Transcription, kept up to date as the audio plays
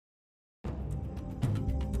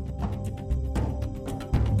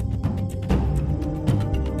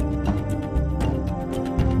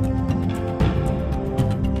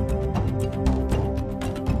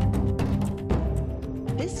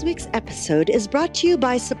episode is brought to you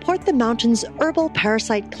by Support the Mountains Herbal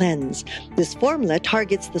Parasite Cleanse. This formula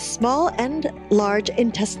targets the small and large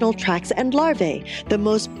intestinal tracts and larvae, the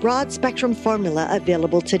most broad-spectrum formula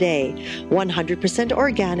available today. 100%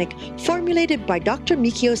 organic, formulated by Dr.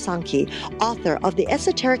 Mikio Sankey, author of the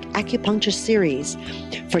Esoteric Acupuncture series.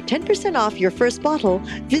 For 10% off your first bottle,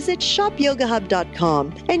 visit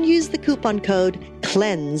shopyogahub.com and use the coupon code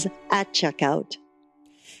CLEANSE at checkout.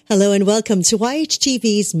 Hello and welcome to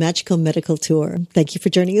YHTV's Magical Medical Tour. Thank you for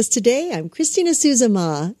joining us today. I'm Christina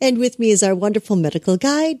Suzama, and with me is our wonderful medical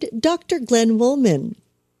guide, Dr. Glenn Woolman.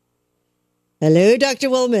 Hello, Dr.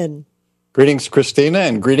 Woolman. Greetings, Christina,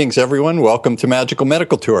 and greetings, everyone. Welcome to Magical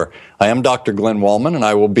Medical Tour. I am Dr. Glenn Woolman, and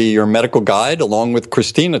I will be your medical guide along with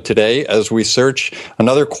Christina today as we search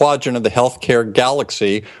another quadrant of the healthcare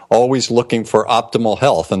galaxy, always looking for optimal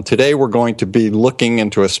health. And today we're going to be looking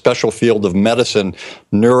into a special field of medicine,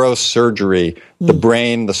 neurosurgery, the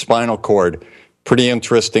brain, the spinal cord. Pretty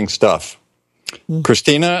interesting stuff.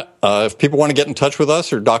 Christina, if people want to get in touch with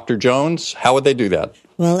us or Dr. Jones, how would they do that?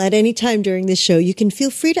 Well, at any time during this show, you can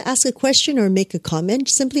feel free to ask a question or make a comment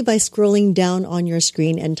simply by scrolling down on your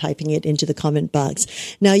screen and typing it into the comment box.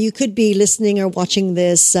 Now, you could be listening or watching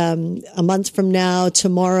this a month from now,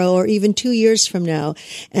 tomorrow, or even 2 years from now.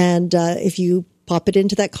 And if you pop it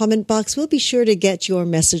into that comment box, we'll be sure to get your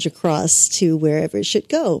message across to wherever it should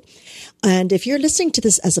go. And if you're listening to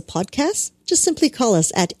this as a podcast, just simply call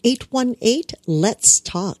us at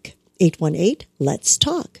 818-LETS-TALK.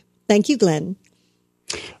 818-LETS-TALK. Thank you, Glenn.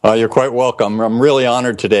 You're quite welcome. I'm really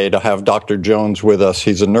honored today to have Dr. Jones with us.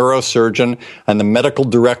 He's a neurosurgeon and the medical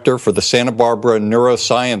director for the Santa Barbara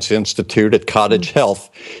Neuroscience Institute at Cottage Health.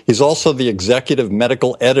 He's also the executive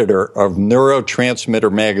medical editor of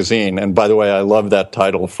Neurotransmitter magazine. And by the way, I love that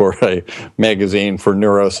title for a magazine for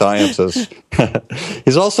neurosciences.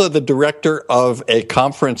 He's also the director of a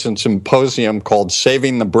conference and symposium called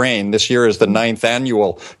Saving the Brain. This year is the 9th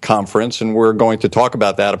annual conference, and we're going to talk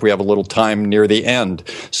about that if we have a little time near the end.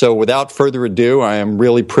 So without further ado, I am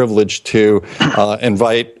really privileged to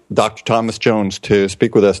invite Dr. Thomas Jones to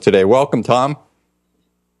speak with us today. Welcome, Tom.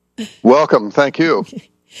 Welcome. Thank you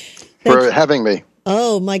for having me.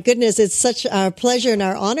 Oh, my goodness. It's such our pleasure and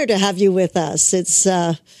our honor to have you with us.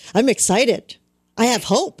 I'm excited. I have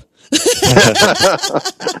hope.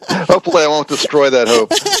 Hopefully I won't destroy that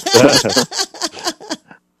hope.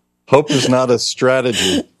 Hope is not a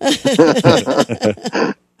strategy.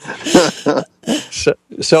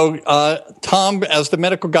 So, Tom, as the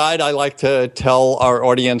medical guide, I like to tell our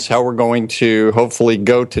audience how we're going to hopefully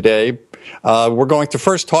go today. We're going to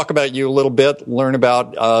first talk about you a little bit, learn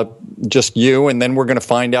about just you, and then we're going to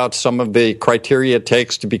find out some of the criteria it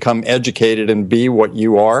takes to become educated and be what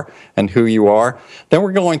you are and who you are. Then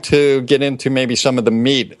we're going to get into maybe some of the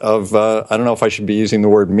meat of, I don't know if I should be using the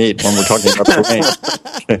word meat when we're talking about brain.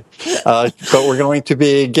 But we're going to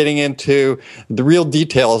be getting into the real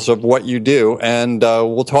details of what you do, and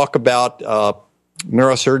we'll talk about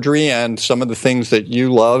neurosurgery and some of the things that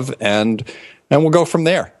you love, and we'll go from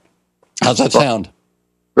there. How's that sound?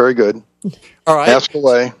 Very good. All right. Ask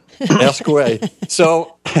away. Ask away.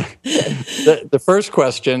 So the first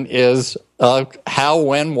question is, how,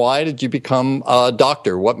 when, why did you become a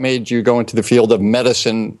doctor? What made you go into the field of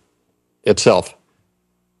medicine itself?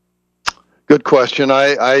 Good question.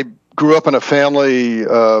 I grew up in a family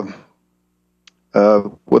with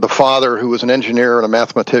a father who was an engineer and a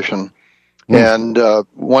mathematician. And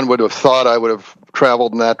one would have thought I would have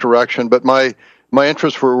traveled in that direction, but my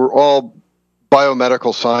interests were all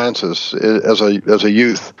biomedical sciences as a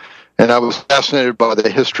youth, and I was fascinated by the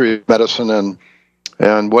history of medicine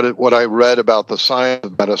and what I read about the science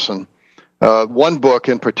of medicine. One book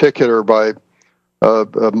in particular by a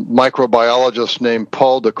microbiologist named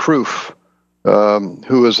Paul de Kroof,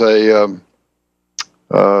 who is a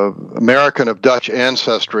American of Dutch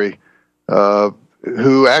ancestry,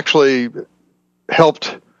 who actually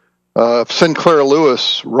helped Sinclair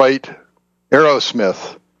Lewis write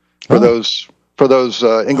Aerosmith for those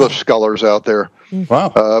English scholars out there.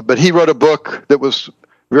 Wow! But he wrote a book that was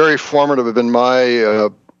very formative in my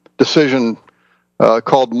decision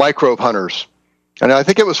called Microbe Hunters, and I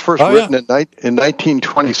think it was first written in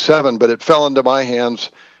 1927, but it fell into my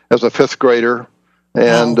hands as a 5th grader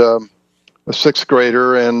and a 6th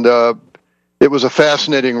grader, and it was a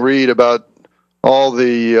fascinating read about all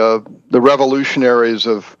the revolutionaries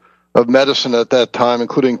of medicine at that time,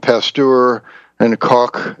 including Pasteur and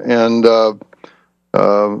Koch and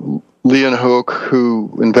Leeuwenhoek,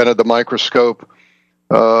 who invented the microscope,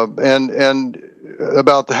 and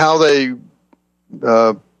about how they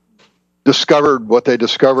discovered what they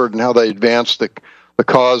discovered and how they advanced the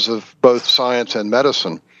cause of both science and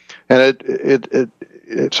medicine.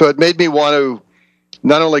 and so it made me want to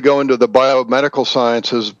not only go into the biomedical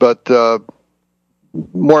sciences, but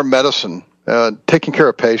more medicine, taking care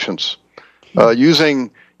of patients, using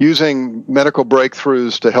medical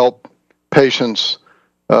breakthroughs to help patients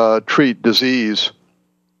treat disease.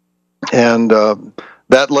 And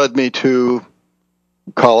that led me to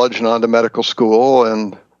college and on to medical school,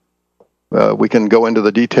 and we can go into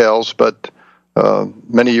the details, but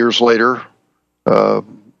many years later, a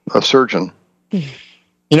surgeon.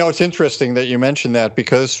 You know, it's interesting that you mentioned that,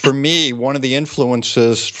 because for me, one of the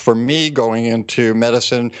influences for me going into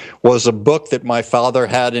medicine was a book that my father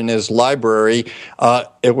had in his library.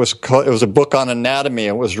 It was a book on anatomy.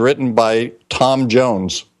 It was written by Tom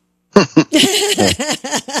Jones.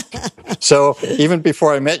 So even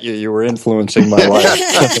before I met you, you were influencing my life.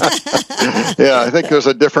 Yeah, I think there's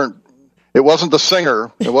a different. It wasn't the singer.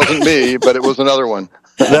 It wasn't me, but it was another one.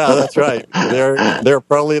 Yeah, that's right. There are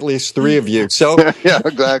probably at least three of you. So yeah,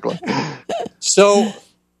 exactly. So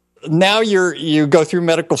now you go through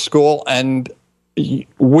medical school, and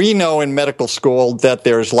we know in medical school that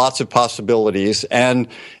there's lots of possibilities. And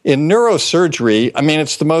in neurosurgery, I mean,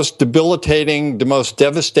 it's the most debilitating, the most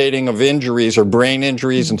devastating of injuries are brain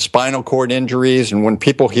injuries and spinal cord injuries. And when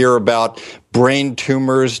people hear about brain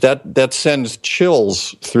tumors, that sends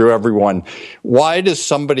chills through everyone. Why does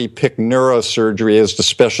somebody pick neurosurgery as the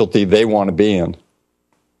specialty they want to be in?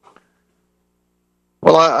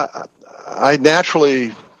 Well, I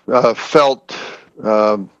naturally felt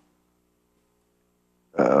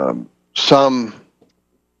some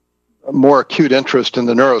more acute interest in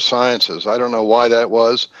the neurosciences. I don't know why that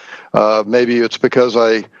was. Maybe it's because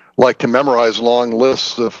I like to memorize long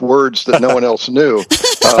lists of words that no one else knew.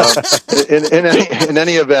 In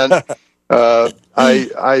any event,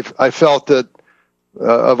 I felt that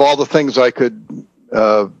of all the things I could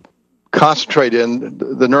concentrate in,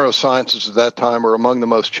 the neurosciences at that time were among the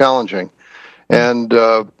most challenging.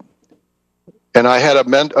 And I had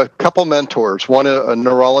a couple mentors, one a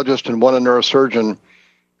neurologist and one a neurosurgeon,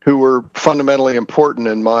 who were fundamentally important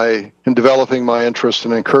in developing my interest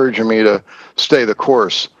and encouraging me to stay the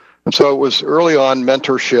course. And so it was early on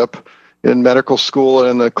mentorship in medical school and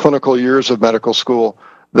in the clinical years of medical school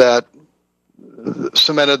that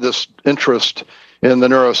cemented this interest in the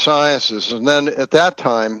neurosciences. And then at that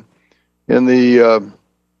time, in the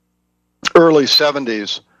early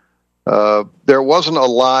 70s, there wasn't a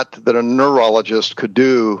lot that a neurologist could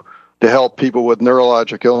do to help people with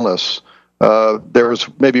neurologic illness. There was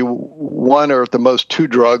maybe one or at the most two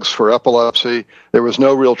drugs for epilepsy. There was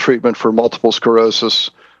no real treatment for multiple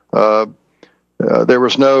sclerosis. There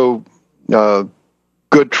was no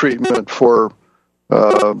good treatment for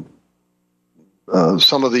some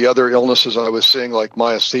of the other illnesses I was seeing, like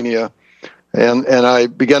myasthenia. And I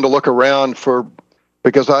began to look around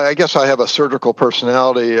because I guess I have a surgical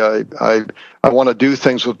personality. I want to do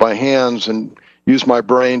things with my hands and use my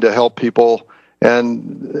brain to help people.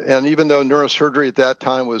 And even though neurosurgery at that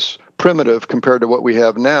time was primitive compared to what we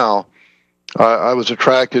have now, I was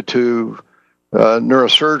attracted to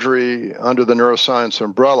neurosurgery under the neuroscience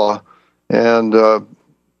umbrella, and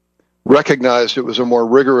recognized it was a more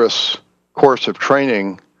rigorous course of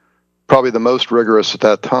training, probably the most rigorous at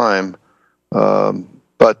that time.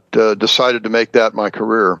 But decided to make that my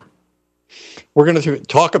career. We're going to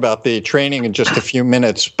talk about the training in just a few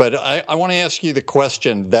minutes, but I want to ask you the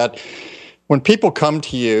question that when people come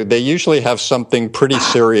to you, they usually have something pretty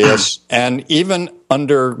serious, and even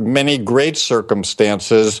under many great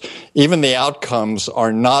circumstances, even the outcomes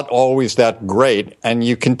are not always that great, and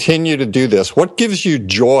you continue to do this. What gives you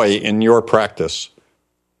joy in your practice?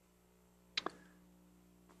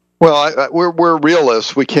 Well, we're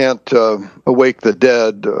realists. We can't awake the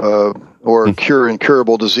dead or cure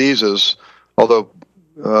incurable diseases, although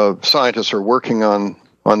scientists are working on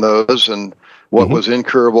those, and what was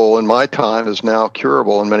incurable in my time is now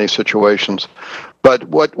curable in many situations. But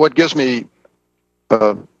what gives me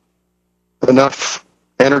enough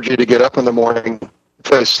energy to get up in the morning,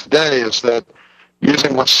 face the day, is that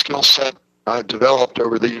using what skill set I've developed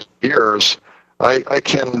over these years, I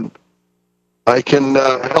can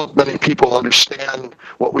help many people understand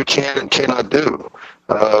what we can and cannot do.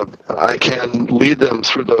 I can lead them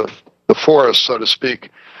through the forest, so to speak,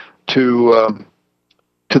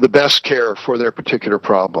 to the best care for their particular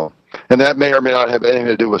problem, and that may or may not have anything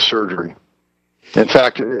to do with surgery. In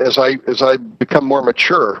fact, as I become more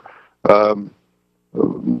mature,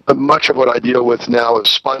 much of what I deal with now is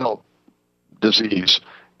spinal disease,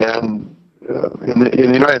 and in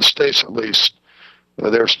the United States, at least,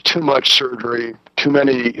 there's too much surgery, too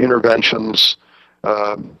many interventions.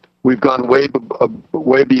 We've gone way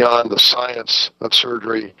beyond the science of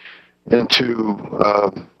surgery into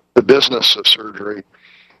the business of surgery,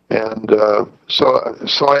 and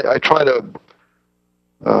so I try to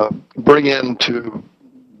bring into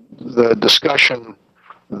the discussion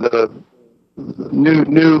the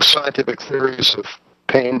new scientific theories of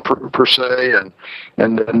pain per se,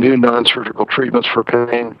 and new non-surgical treatments for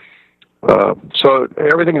pain. So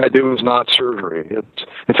everything I do is not surgery. It's,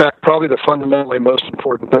 in fact, probably the fundamentally most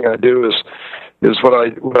important thing I do is what I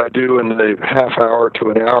do in the half hour to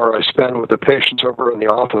an hour I spend with the patients over in the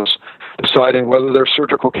office, deciding whether they're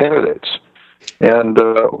surgical candidates and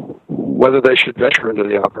whether they should venture into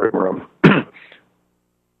the operating room.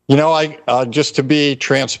 You know, I just to be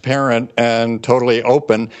transparent and totally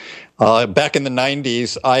open, back in the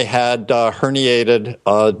 90s, I had herniated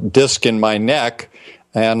a disc in my neck,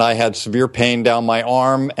 and I had severe pain down my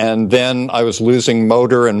arm, and then I was losing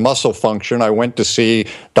motor and muscle function. I went to see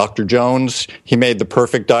Dr. Jones. He made the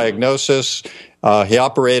perfect diagnosis. He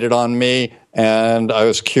operated on me, and I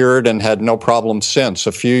was cured and had no problem since.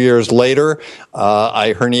 A few years later,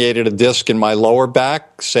 I herniated a disc in my lower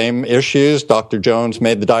back, same issues. Dr. Jones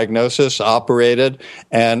made the diagnosis, operated,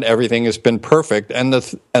 and everything has been perfect. And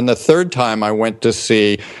the third time I went to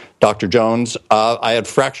see Dr. Jones, I had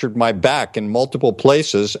fractured my back in multiple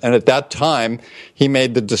places, and at that time, he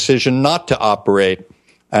made the decision not to operate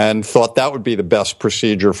and thought that would be the best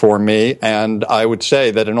procedure for me. And I would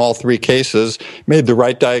say that in all three cases, made the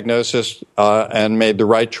right diagnosis and made the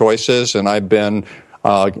right choices, and I've been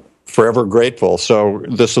forever grateful. So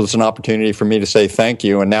this was an opportunity for me to say thank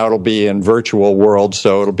you, and now it'll be in virtual world,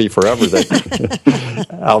 so it'll be forever that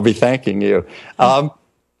I'll be thanking you.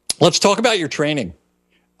 Let's talk about your training.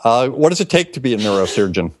 What does it take to be a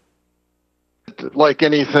neurosurgeon? Like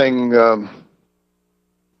anything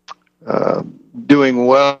doing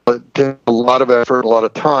well, it takes a lot of effort, a lot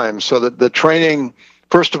of time. So that the training,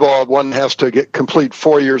 first of all, one has to complete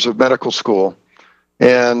 4 years of medical school,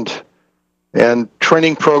 and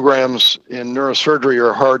training programs in neurosurgery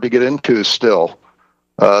are hard to get into still.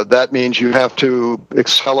 That means you have to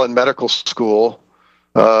excel in medical school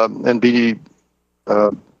and be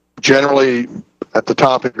generally at the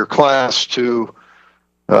top of your class to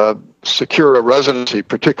secure a residency,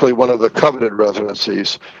 particularly one of the coveted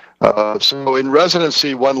residencies. So in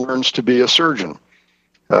residency, one learns to be a surgeon.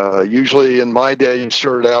 Usually in my day, you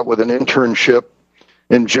started out with an internship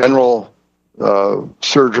in general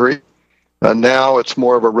surgery. Now it's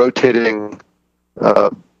more of a rotating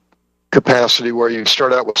capacity where you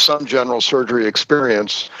start out with some general surgery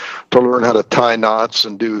experience to learn how to tie knots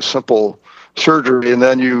and do simple surgery, and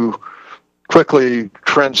then you quickly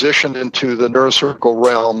transition into the neurosurgical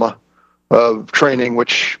realm of training,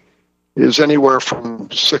 which is anywhere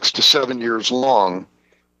from 6 to 7 years long.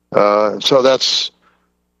 So that's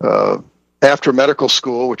after medical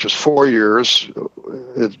school, which is 4 years.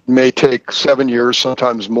 It may take 7 years,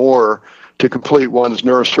 sometimes more, to complete one's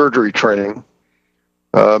neurosurgery training.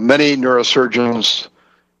 Many neurosurgeons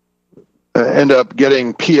end up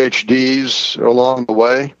getting PhDs along the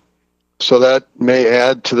way, so that may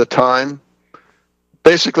add to the time.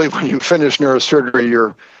 Basically, when you finish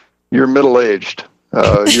neurosurgery, you're middle-aged.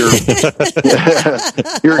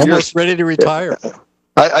 You're almost ready to retire.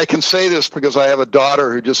 I can say this because I have a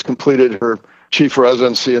daughter who just completed her chief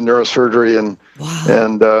residency in neurosurgery, and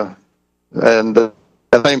the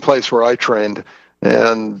same place where I trained,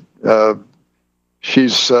 and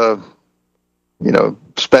she's spent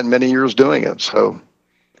many years doing it. So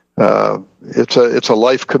it's a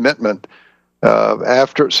life commitment.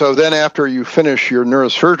 After you finish your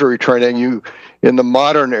neurosurgery training, in the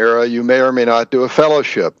modern era, you may or may not do a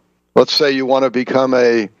fellowship. Let's say you want to become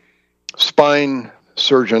a spine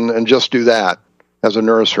surgeon and just do that as a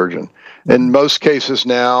neurosurgeon. In most cases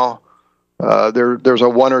now, there's a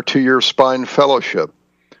 1 or 2 year spine fellowship.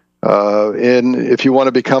 If you want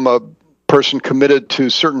to become a person committed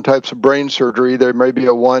to certain types of brain surgery, there may be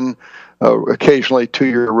occasionally 2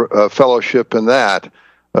 year fellowship in that.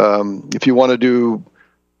 If you want to do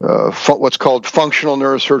what's called functional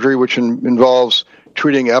neurosurgery, which involves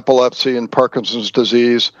treating epilepsy and Parkinson's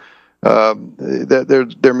disease,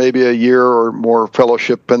 there may be a year or more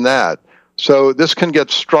fellowship in that. So this can get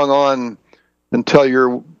strung on until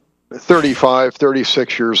you're 35,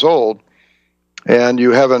 36 years old, and you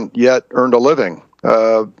haven't yet earned a living.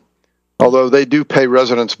 Although they do pay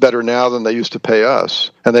residents better now than they used to pay us,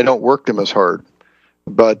 and they don't work them as hard.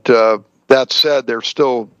 But that said, they're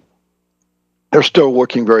still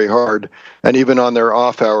working very hard, and even on their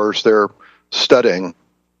off hours, they're studying.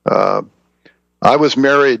 I was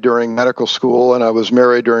married during medical school, and I was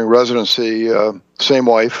married during residency, same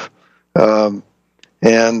wife, and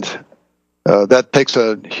that takes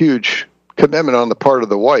a huge commitment on the part of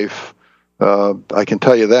the wife. I can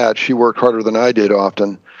tell you that. She worked harder than I did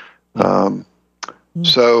often.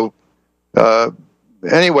 So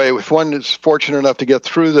anyway, if one is fortunate enough to get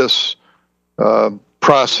through this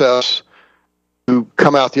process, to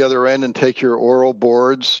come out the other end and take your oral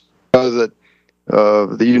boards that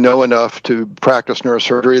you know enough to practice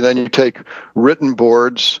neurosurgery, then you take written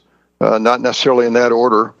boards, not necessarily in that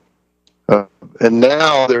order. And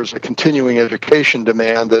now there's a continuing education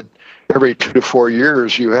demand that every 2 to 4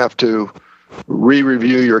 years you have to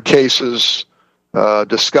re-review your cases,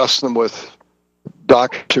 discuss them with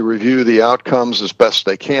doctors to review the outcomes as best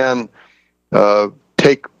they can,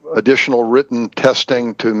 take additional written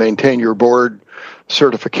testing to maintain your board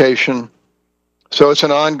certification. So it's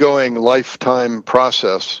an ongoing lifetime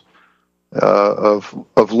process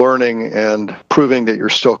of learning and proving that you're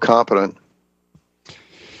still competent.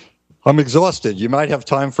 I'm exhausted. You might have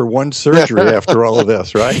time for one surgery after all of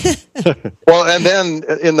this, right? Well, and then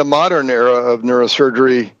in the modern era of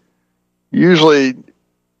neurosurgery, usually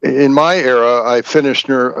in my era, I finished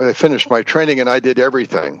my training and I did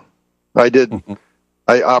everything. I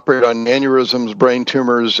operate on aneurysms, brain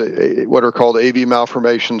tumors, what are called AV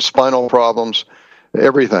malformations, spinal problems,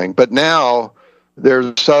 everything. But now there's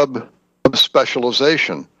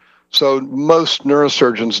subspecialization. So most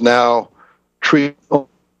neurosurgeons now treat one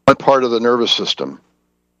part of the nervous system.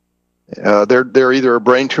 They're either a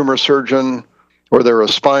brain tumor surgeon, or they're a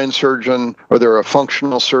spine surgeon, or they're a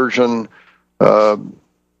functional surgeon. They're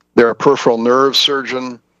a peripheral nerve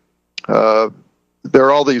surgeon. There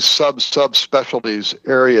are all these subspecialties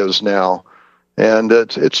areas now, and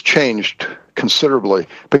it's changed considerably,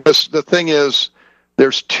 because the thing is,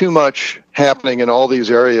 there's too much happening in all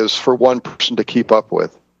these areas for one person to keep up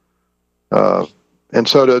with, and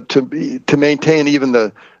so to maintain even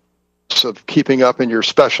the of keeping up in your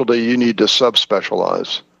specialty, you need to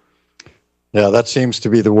subspecialize. Yeah, that seems to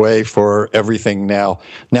be the way for everything now.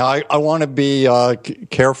 Now, I want to be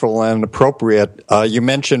careful and appropriate. You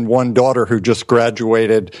mentioned one daughter who just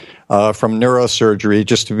graduated from neurosurgery.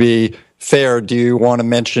 Just to be fair, do you want to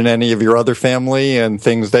mention any of your other family and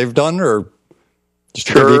things they've done, or just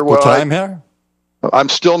to give equal time here? I'm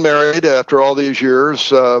still married after all these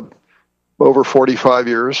years, over 45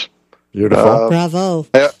 years. Beautiful. Bravo.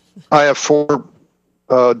 I have 4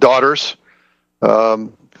 daughters.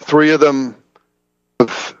 3 of them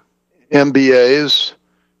have MBAs,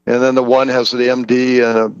 and then the one has the MD,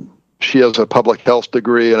 and she has a public health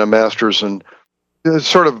degree and a master's in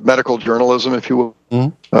sort of medical journalism, if you will.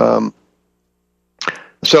 Mm-hmm.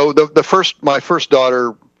 So my first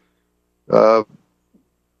daughter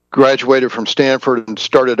graduated from Stanford and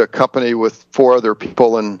started a company with 4 other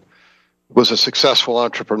people, and was a successful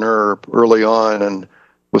entrepreneur early on, and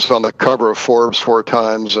was on the cover of Forbes 4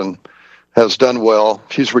 times, and has done well.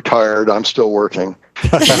 She's retired. I'm still working.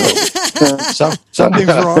 Something's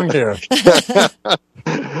wrong here.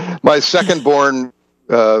 My second born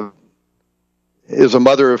is a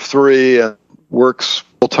mother of 3 and works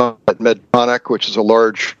full-time at Medtronic, which is a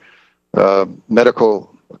large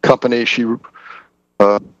medical company. She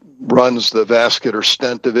runs the vascular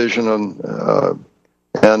stent division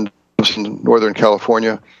and in Northern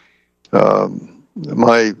California.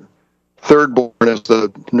 My third born is the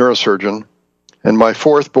neurosurgeon, and my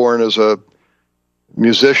fourth born is a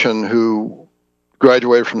musician who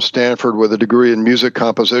graduated from Stanford with a degree in music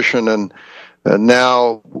composition, and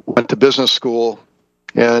now went to business school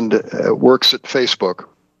and works at Facebook.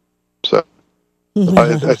 So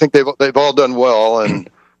I think they've all done well, and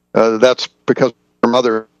that's because her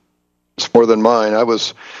mother is more than mine. I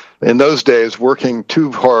was in those days working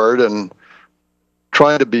too hard and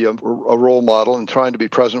trying to be a role model and trying to be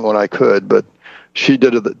present when I could, but she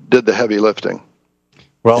did the heavy lifting.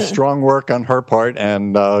 Well, strong work on her part,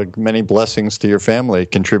 and many blessings to your family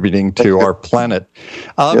contributing to our planet.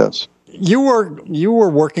 Yes. You were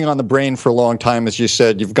working on the brain for a long time, as you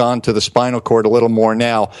said. You've gone to the spinal cord a little more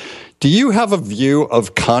now. Do you have a view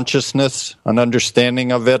of consciousness, an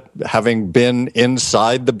understanding of it, having been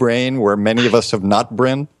inside the brain where many of us have not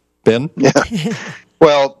been? Yeah.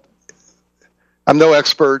 Well, I'm no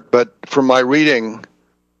expert, but from my reading,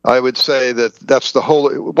 I would say that that's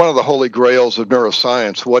one of the holy grails of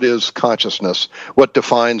neuroscience. What is consciousness? What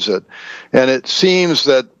defines it? And it seems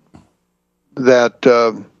that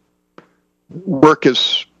work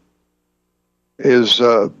is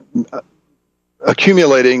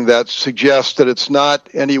accumulating that suggests that it's not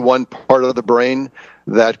any one part of the brain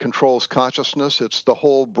that controls consciousness. It's the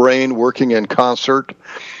whole brain working in concert.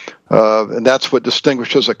 And that's what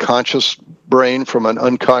distinguishes a conscious brain from an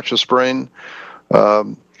unconscious brain.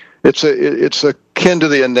 It's akin to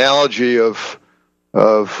the analogy of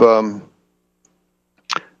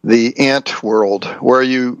the ant world, where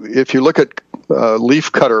if you look at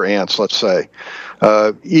leafcutter ants, let's say,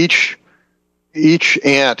 each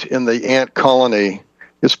ant in the ant colony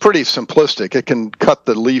is pretty simplistic. It can cut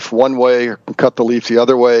the leaf one way or can cut the leaf the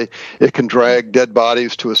other way. It can drag dead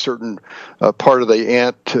bodies to a certain part of the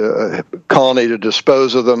ant colony to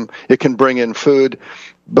dispose of them. It can bring in food.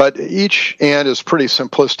 But each ant is pretty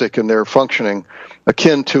simplistic in their functioning,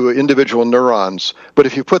 akin to individual neurons. But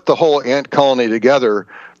if you put the whole ant colony together,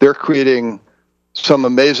 they're creating some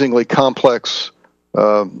amazingly complex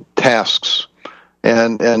tasks.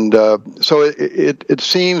 And so it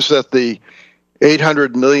seems that the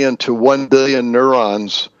 800 million to 1 billion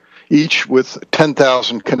neurons, each with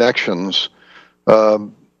 10,000 connections,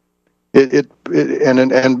 and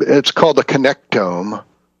it's called a connectome,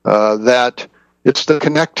 that it's the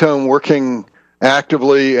connectome working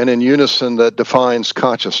actively and in unison that defines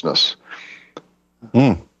consciousness.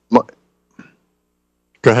 Go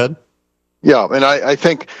ahead. Yeah, and I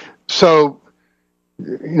think so.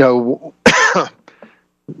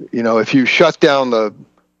 If you shut down the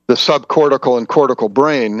subcortical and cortical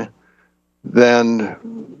brain, then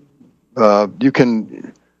you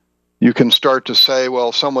can start to say,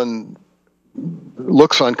 well, someone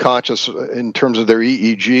looks unconscious in terms of their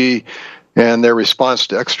EEG and their response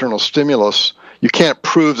to external stimulus. You can't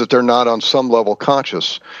prove that they're not on some level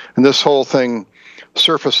conscious. And this whole thing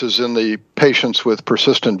surfaces in the patients with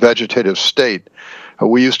persistent vegetative state.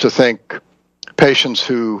 We used to think patients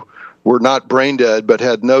who were not brain dead but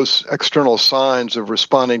had no external signs of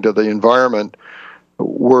responding to the environment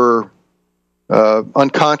were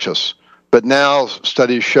unconscious. But now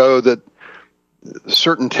studies show that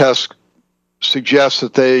certain tests suggest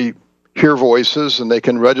that they hear voices and they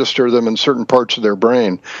can register them in certain parts of their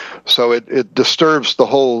brain. So it disturbs the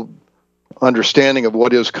whole understanding of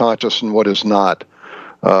what is conscious and what is not.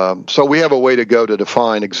 So we have a way to go to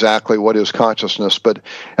define exactly what is consciousness, but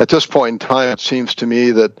at this point in time, it seems to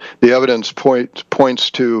me that the evidence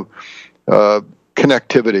points to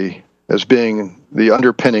connectivity as being the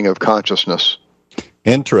underpinning of consciousness.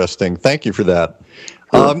 Interesting. Thank you for that.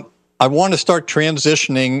 Sure. I want to start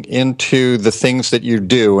transitioning into the things that you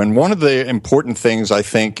do, and one of the important things, I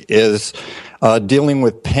think, is dealing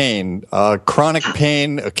with pain, chronic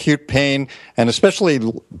pain, acute pain, and especially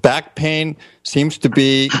back pain seems to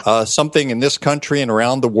be something in this country and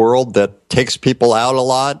around the world that takes people out a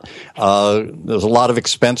lot. There's a lot of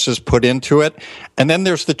expenses put into it. And then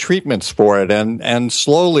there's the treatments for it. And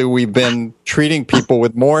slowly we've been treating people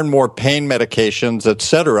with more and more pain medications, et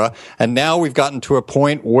cetera. And now we've gotten to a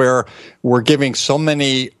point where we're giving so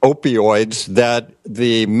many opioids that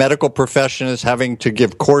the medical profession is having to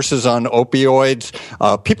give courses on opioids.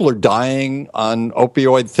 People are dying on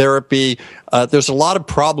opioid therapy. There's a lot of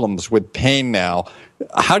problems with pain now.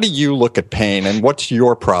 How do you look at pain, and what's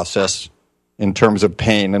your process in terms of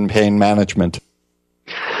pain and pain management?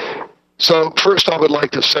 So first I would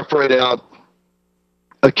like to separate out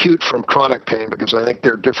acute from chronic pain because I think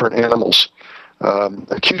they're different animals.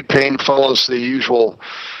 Acute pain follows the usual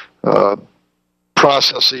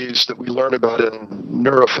processes that we learn about in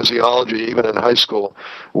neurophysiology, even in high school,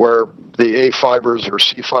 where the A fibers or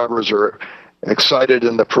C fibers are excited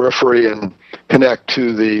in the periphery and connect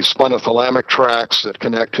to the spinothalamic tracts that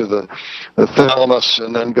connect to the thalamus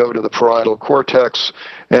and then go to the parietal cortex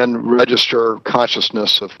and register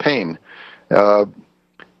consciousness of pain.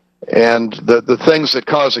 And the things that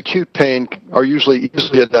cause acute pain are usually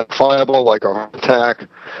easily identifiable, like a heart attack,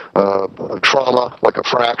 a trauma, like a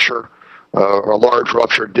fracture, or a large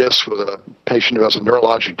ruptured disc with a patient who has a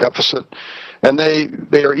neurologic deficit. And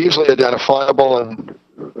they are easily identifiable and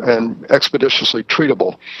expeditiously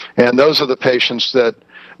treatable. And those are the patients that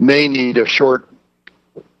may need a short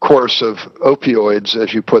course of opioids,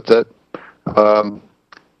 as you put that,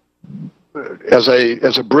 as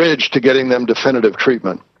a bridge to getting them definitive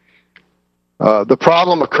treatment. The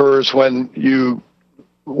problem occurs when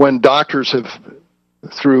doctors have,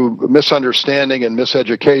 through misunderstanding and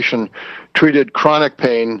miseducation, treated chronic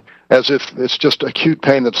pain as if it's just acute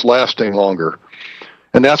pain that's lasting longer.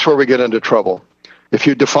 And that's where we get into trouble. If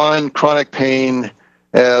you define chronic pain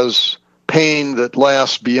as pain that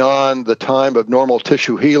lasts beyond the time of normal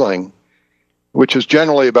tissue healing, which is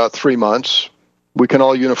generally about 3 months, we can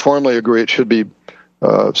all uniformly agree it should be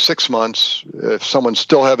 6 months. If someone's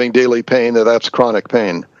still having daily pain, that's chronic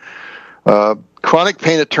pain. Chronic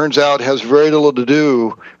pain, it turns out, has very little to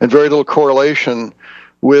do and very little correlation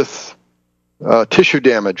with tissue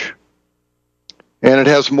damage. And it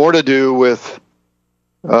has more to do with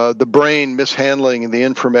the brain mishandling the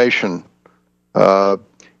information,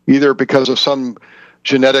 either because of some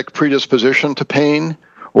genetic predisposition to pain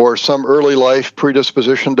or some early life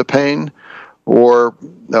predisposition to pain, or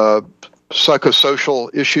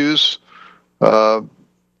psychosocial issues.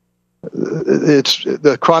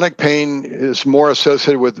 The chronic pain is more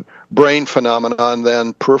associated with brain phenomenon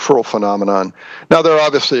than peripheral phenomenon. Now, there are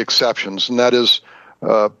obviously exceptions, and that is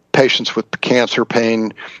patients with cancer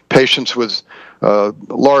pain, patients with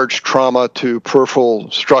large trauma to peripheral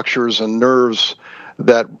structures and nerves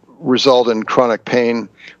that result in chronic pain.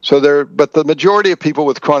 But the majority of people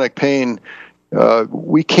with chronic pain,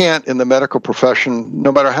 we can't, in the medical profession,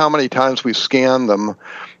 no matter how many times we scan them,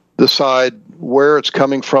 decide where it's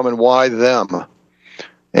coming from and why them.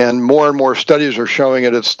 And more studies are showing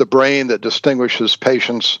it's the brain that distinguishes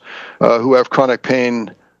patients who have chronic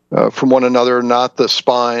pain from one another, not the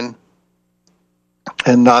spine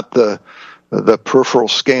and not the peripheral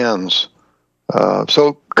scans.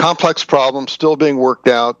 So complex problems still being worked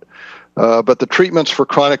out, but the treatments for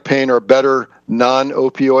chronic pain are better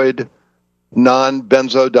non-opioid,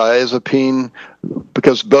 non-benzodiazepine,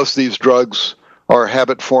 because both these drugs are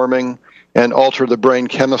habit-forming and alter the brain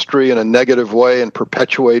chemistry in a negative way and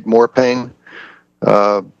perpetuate more pain.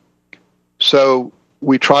 So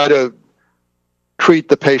we try to treat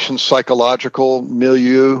the patient's psychological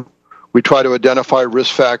milieu. We try to identify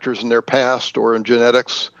risk factors in their past or in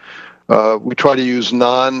genetics. We try to use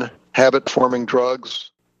non-habit-forming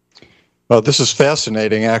drugs. Well, this is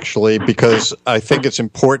fascinating, actually, because I think it's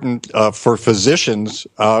important for physicians.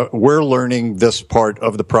 We're learning this part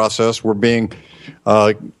of the process. We're being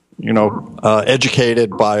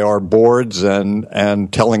educated by our boards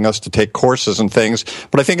and telling us to take courses and things.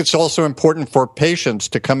 But I think it's also important for patients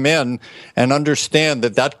to come in and understand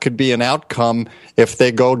that could be an outcome if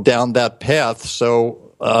they go down that path.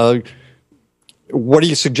 So what do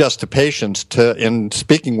you suggest to patients in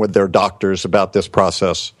speaking with their doctors about this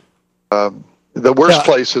process? The worst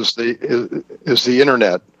place is the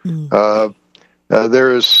internet.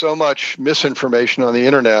 There is so much misinformation on the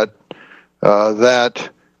internet that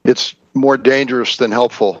it's more dangerous than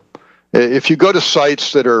helpful. If you go to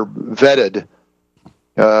sites that are vetted,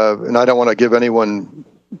 and I don't want to give anyone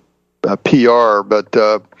PR, but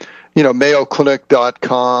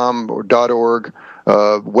MayoClinic.com or .org,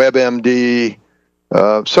 WebMD,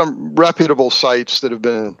 some reputable sites that have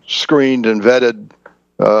been screened and vetted,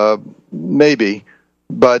 maybe,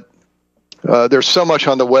 but there's so much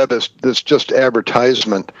on the web that's just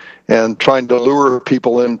advertisement and trying to lure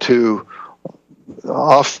people into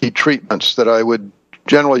offbeat treatments that I would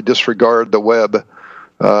generally disregard the web,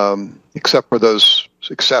 except for those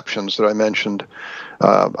exceptions that I mentioned.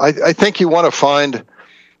 I think you want to find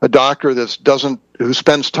a doctor who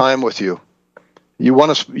spends time with you. You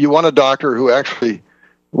want a doctor who actually,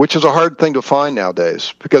 which is a hard thing to find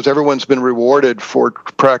nowadays because everyone's been rewarded for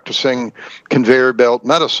practicing conveyor belt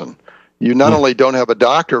medicine. You not only don't have a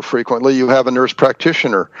doctor frequently, you have a nurse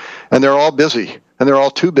practitioner, and they're all busy, and they're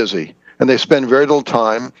all too busy, and they spend very little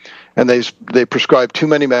time, and they prescribe too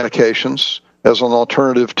many medications as an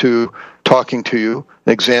alternative to talking to you,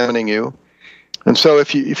 examining you. And so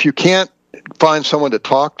if you can't find someone to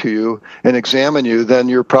talk to you and examine you, then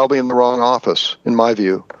you're probably in the wrong office, in my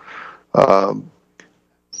view. And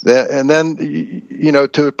then,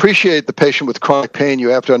 to appreciate the patient with chronic pain, you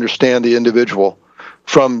have to understand the individual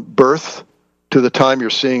from birth to the time you're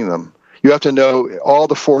seeing them. You have to know all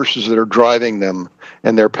the forces that are driving them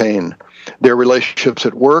and their pain, their relationships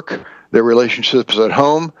at work, their relationships at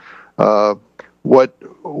home, what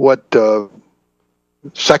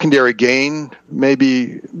secondary gain they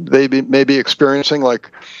may be experiencing. Like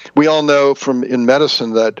we all know in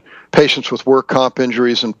medicine that patients with work comp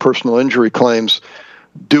injuries and personal injury claims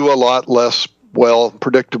do a lot less well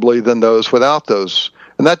predictably than those without those.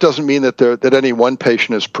 And that doesn't mean that any one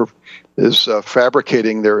patient is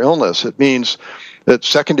fabricating their illness. It means that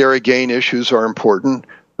secondary gain issues are important,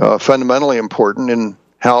 fundamentally important in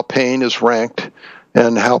how pain is ranked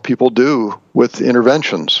and how people do with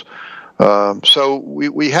interventions. So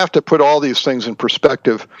we have to put all these things in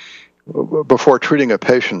perspective before treating a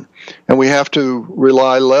patient. And we have to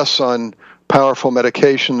rely less on powerful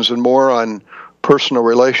medications and more on personal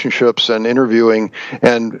relationships and interviewing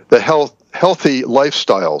and the healthy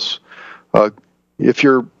lifestyles. If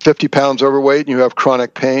you're 50 pounds overweight and you have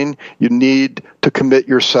chronic pain, you need to commit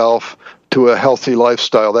yourself to a healthy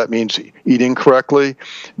lifestyle. That means eating correctly,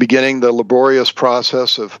 beginning the laborious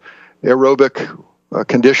process of aerobic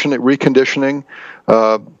reconditioning,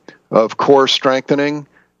 of core strengthening.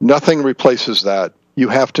 Nothing replaces that. You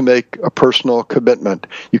have to make a personal commitment.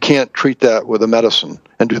 You can't treat that with a medicine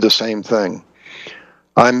and do the same thing.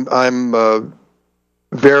 I'm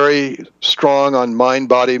very strong on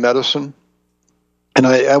mind-body medicine. And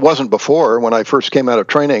I wasn't before. When I first came out of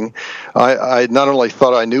training, I not only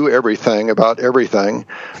thought I knew everything about everything,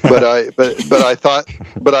 but I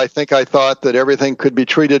think I thought that everything could be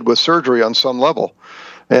treated with surgery on some level.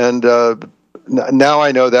 And now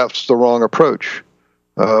I know that's the wrong approach.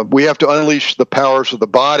 We have to unleash the powers of the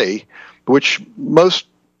body, which most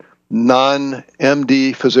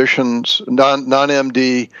non-MD physicians,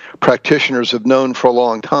 non-MD practitioners have known for a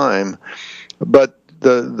long time. But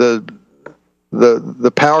the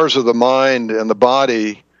powers of the mind and the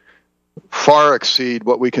body far exceed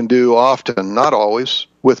what we can do often, not always,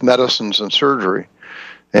 with medicines and surgery.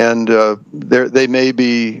 And they may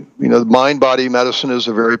be, mind-body medicine is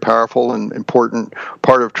a very powerful and important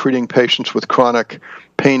part of treating patients with chronic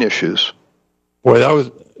pain issues. Boy,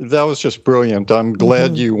 that was just brilliant. I'm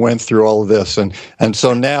glad you went through all of this, and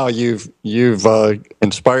so now you've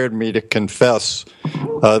inspired me to confess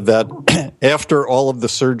that after all of the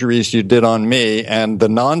surgeries you did on me and the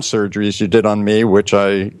non-surgeries you did on me, which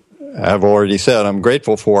I have already said I'm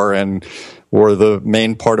grateful for and were the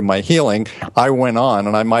main part of my healing, I went on,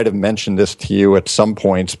 and I might have mentioned this to you at some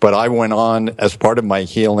points, but I went on as part of my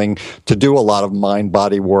healing to do a lot of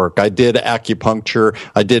mind-body work. I did acupuncture,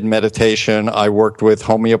 I did meditation, I worked with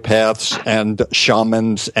homeopaths and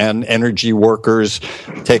shamans and energy workers,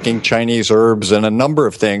 taking Chinese herbs and a number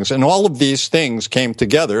of things. And all of these things came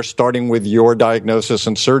together, starting with your diagnosis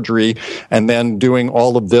and surgery, and then doing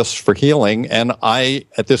all of this for healing. And I,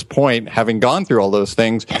 at this point, having gone through all those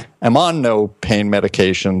things, am on no pain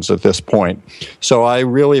medications at this point. So I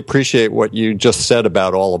really appreciate what you just said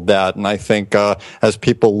about all of that. And I think as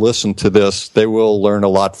people listen to this, they will learn a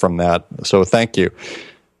lot from that. So thank you.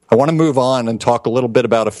 I want to move on and talk a little bit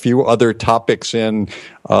about a few other topics in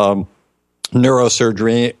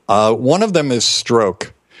neurosurgery. One of them is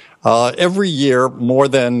stroke. Every year, more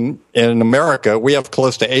than in America, we have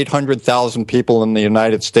close to 800,000 people in the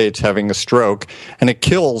United States having a stroke, and it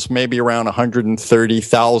kills maybe around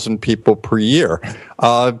 130,000 people per year.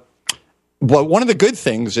 But one of the good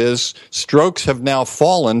things is strokes have now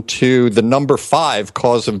fallen to the number 5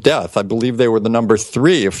 cause of death. I believe they were the number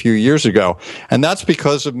 3 a few years ago. And that's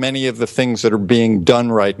because of many of the things that are being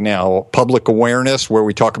done right now. Public awareness, where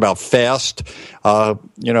we talk about FAST,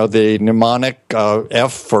 the mnemonic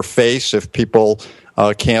F for face, if people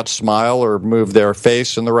can't smile or move their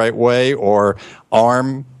face in the right way, or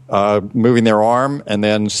arm, moving their arm, and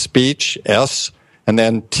then speech, S. And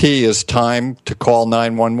then T is time to call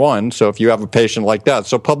 911. So if you have a patient like that.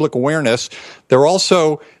 So public awareness. They're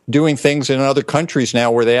also doing things in other countries now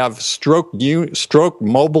where they have stroke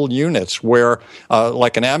mobile units where,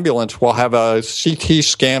 like an ambulance will have a CT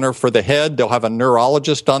scanner for the head. They'll have a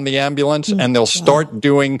neurologist on the ambulance, and they'll start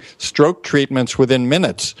doing stroke treatments within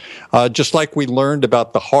minutes. Just like we learned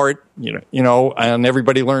about the heart, and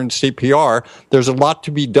everybody learned CPR. There's a lot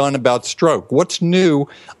to be done about stroke. What's new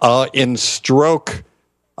in stroke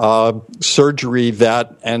surgery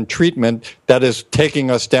and treatment that is taking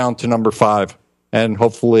us down to number 5? And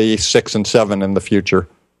hopefully 6 and 7 in the future.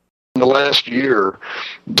 In the last year,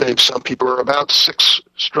 Dave, some people are about 6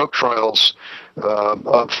 stroke trials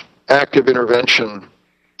of active intervention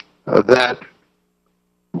that's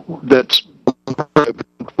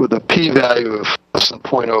with a p-value of less than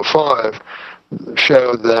 0.05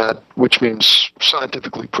 show that, which means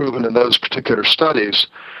scientifically proven in those particular studies,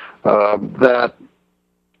 that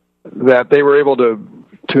they were able to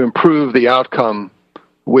improve the outcome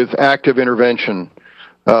with active intervention.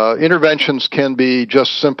 Interventions can be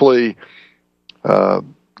just simply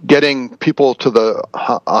getting people to the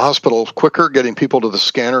hospital quicker, getting people to the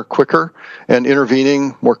scanner quicker, and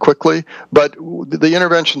intervening more quickly. But the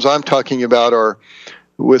interventions I'm talking about are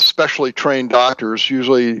with specially trained doctors.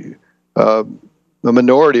 Usually the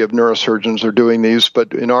minority of neurosurgeons are doing these,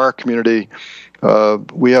 but in our community,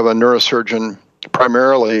 we have a neurosurgeon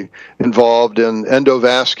primarily involved in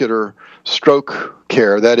endovascular stroke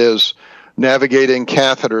care, that is, navigating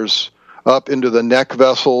catheters up into the neck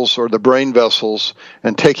vessels or the brain vessels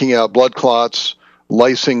and taking out blood clots,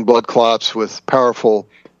 lysing blood clots with powerful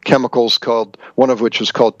chemicals one of which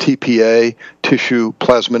is called TPA, tissue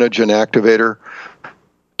plasminogen activator,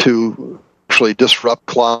 to actually disrupt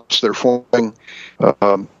clots that are forming.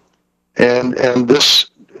 And this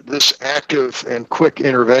active and quick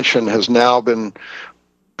intervention has now been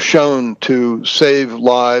shown to save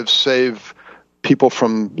lives, save people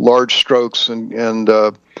from large strokes, and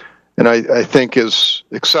I think is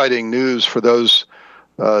exciting news for those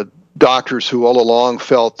doctors who all along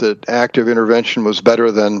felt that active intervention was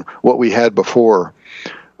better than what we had before.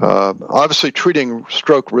 Obviously, treating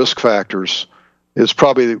stroke risk factors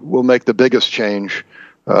will make the biggest change.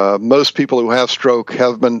 Most people who have stroke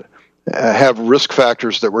have been have risk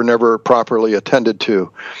factors that were never properly attended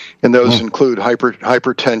to, and those include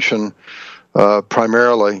hypertension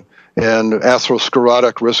primarily, and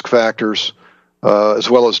atherosclerotic risk factors, as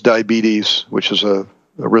well as diabetes, which is a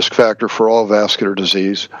risk factor for all vascular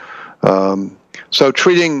disease. So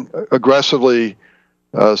treating aggressively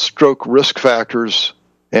stroke risk factors,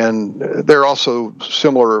 and there are also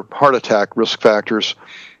similar heart attack risk factors,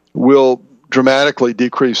 will dramatically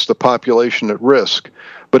decrease the population at risk.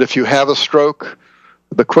 But if you have a stroke,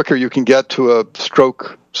 the quicker you can get to a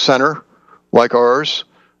stroke center like ours,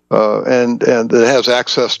 and that has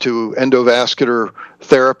access to endovascular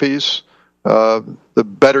therapies, the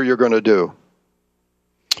better you're going to do.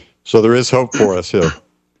 So there is hope for us here.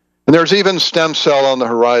 And there's even stem cell on the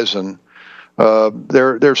horizon.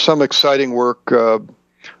 There's some exciting work of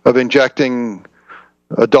injecting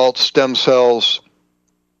adult stem cells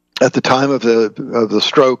at the time of the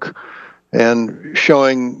stroke, and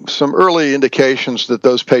showing some early indications that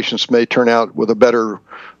those patients may turn out with a better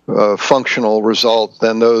functional result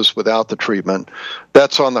than those without the treatment.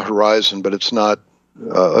 That's on the horizon, but it's not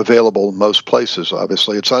available in most places,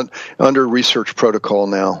 obviously. It's under research protocol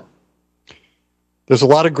now. There's a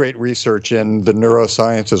lot of great research in the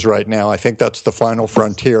neurosciences right now. I think that's the final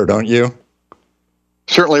frontier, don't you?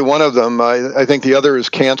 Certainly one of them. I think the other is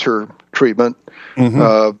cancer treatment,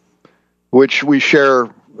 which we share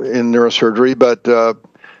in neurosurgery, but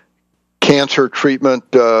cancer treatment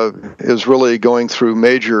is really going through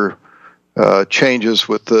major changes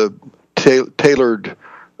with the tailored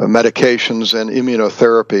medications and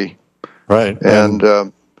immunotherapy. Right.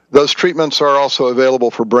 And those treatments are also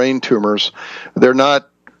available for brain tumors. They're not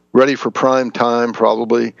ready for prime time,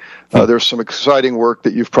 probably. There's some exciting work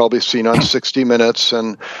that you've probably seen on 60 Minutes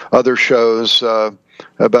and other shows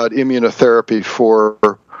about immunotherapy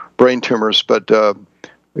for brain tumors, but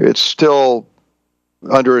it's still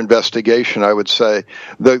under investigation, I would say.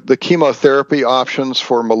 The chemotherapy options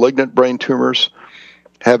for malignant brain tumors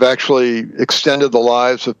have actually extended the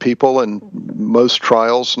lives of people in most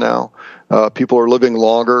trials now. People are living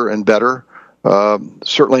longer and better.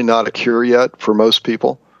 Certainly not a cure yet for most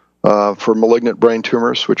people for malignant brain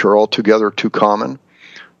tumors, which are altogether too common.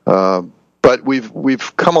 But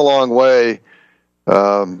we've come a long way.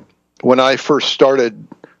 When I first started,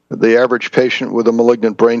 the average patient with a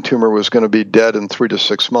malignant brain tumor was going to be dead in 3 to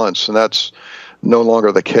 6 months, and that's no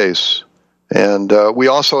longer the case. And we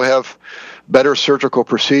also have better surgical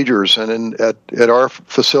procedures. And at our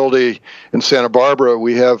facility in Santa Barbara,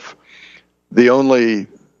 we have the only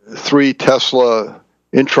 3 Tesla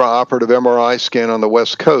intraoperative MRI scan on the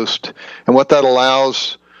West Coast. And what that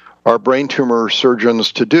allows our brain tumor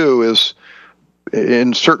surgeons to do is,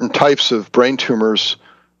 in certain types of brain tumors,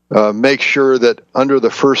 make sure that under the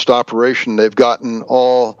first operation they've gotten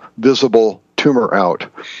all visible tumor out.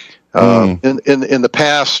 In the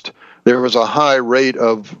past, there was a high rate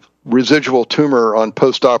of residual tumor on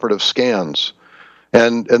postoperative scans,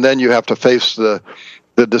 and then you have to face the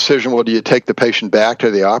decision: well, do you take the patient back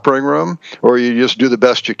to the operating room, or you just do the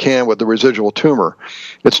best you can with the residual tumor?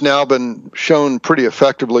 It's now been shown pretty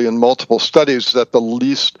effectively in multiple studies that the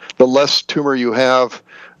less tumor you have,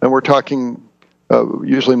 and we're talking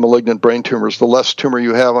usually malignant brain tumors, the less tumor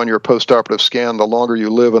you have on your postoperative scan, the longer you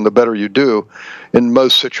live and the better you do in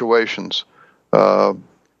most situations.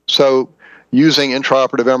 So using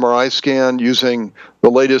intraoperative MRI scan, using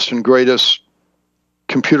the latest and greatest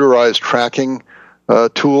computerized tracking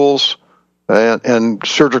tools and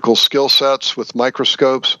surgical skill sets with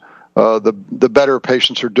microscopes, the better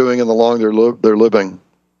patients are doing and the longer they're living.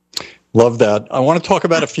 Love that. I want to talk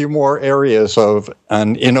about a few more areas of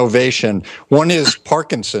an innovation. One is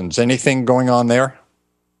Parkinson's. Anything going on there?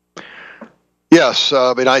 Yes.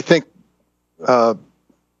 I think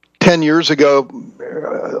 10 years ago,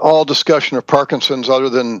 all discussion of Parkinson's, other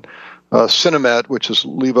than Sinemet, which is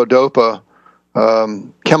levodopa,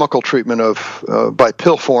 chemical treatment by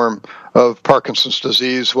pill form of Parkinson's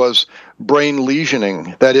disease, was brain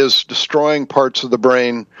lesioning. That is, destroying parts of the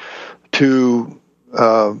brain to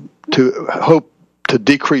hope to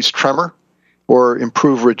decrease tremor or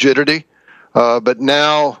improve rigidity. But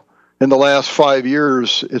now, in the last 5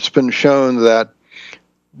 years, it's been shown that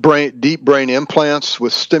deep brain implants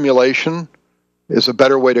with stimulation is a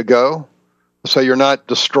better way to go. So you're not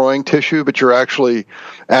destroying tissue, but you're actually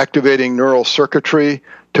activating neural circuitry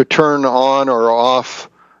to turn on or off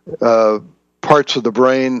parts of the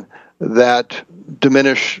brain that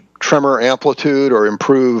diminish tremor amplitude or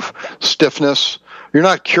improve stiffness. You're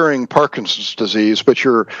not curing Parkinson's disease, but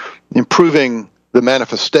you're improving the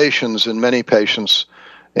manifestations in many patients.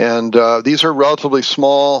 And these are relatively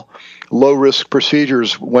small, low-risk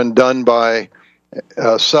procedures when done by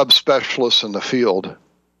subspecialists in the field.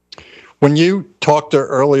 When you talked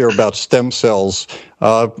earlier about stem cells,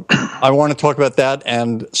 I want to talk about that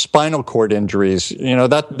and spinal cord injuries.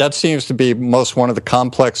 That seems to be one of the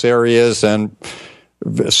complex areas and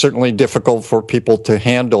certainly difficult for people to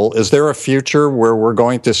handle. Is there a future where we're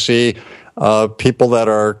going to see people that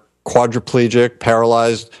are quadriplegic,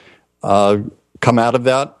 paralyzed, come out of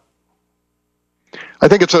that? I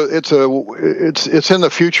think it's in the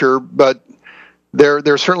future, but there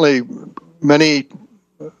are certainly many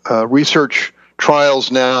research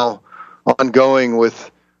trials now ongoing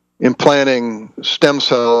with implanting stem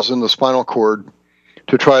cells in the spinal cord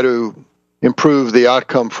to try to improve the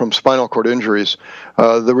outcome from spinal cord injuries.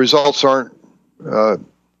 The results aren't a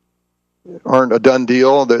done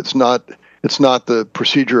deal. It's not the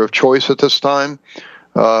procedure of choice at this time,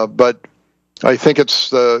 but I think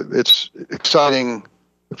it's exciting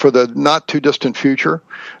for the not too distant future.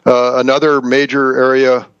 Another major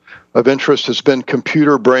area of interest has been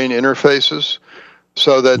computer-brain interfaces,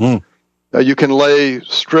 so that you can lay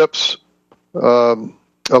strips of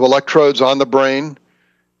electrodes on the brain,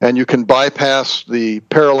 and you can bypass the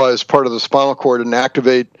paralyzed part of the spinal cord and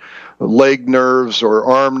activate leg nerves or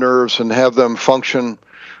arm nerves and have them function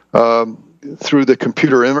through the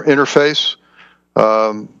computer interface.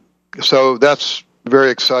 So that's very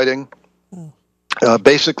exciting.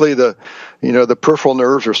 Basically, the peripheral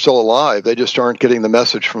nerves are still alive. They just aren't getting the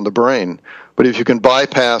message from the brain. But if you can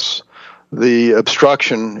bypass the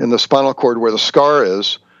obstruction in the spinal cord where the scar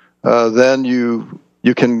is, then you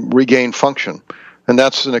can regain function. And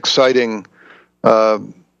that's an exciting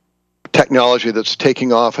technology that's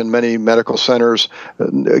taking off in many medical centers.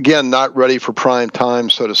 Again, not ready for prime time,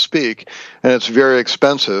 so to speak, and it's very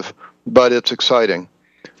expensive, but it's exciting.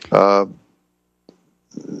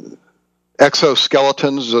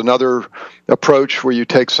 Exoskeletons is another approach where you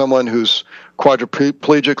take someone who's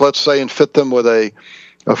quadriplegic, let's say, and fit them with a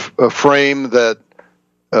frame that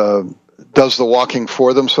does the walking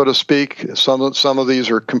for them, so to speak. Some of these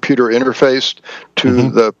are computer interfaced to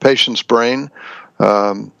the patient's brain,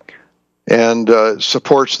 and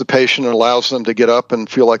supports the patient and allows them to get up and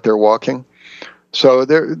feel like they're walking. So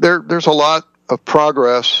there's a lot of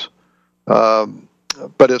progress, but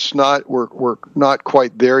we're not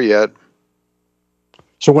quite there yet.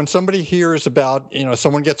 So when somebody hears about,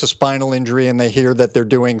 someone gets a spinal injury and they hear that they're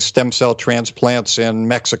doing stem cell transplants in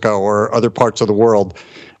Mexico or other parts of the world,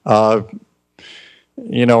 and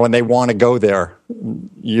they want to go there,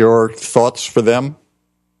 your thoughts for them?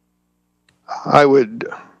 I would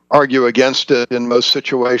argue against it in most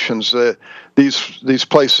situations. These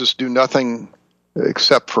places do nothing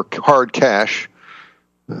except for hard cash,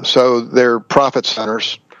 so they're profit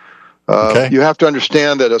centers. Okay. You have to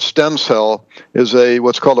understand that a stem cell is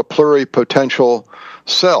what's called a pluripotential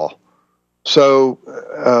cell. So,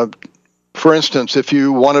 for instance, if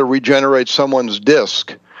you want to regenerate someone's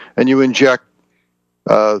disc and you inject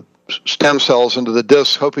stem cells into the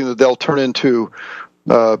disc, hoping that they'll turn into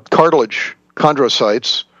cartilage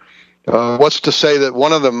chondrocytes, what's to say that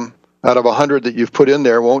one of them out of 100 that you've put in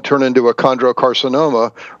there won't turn into a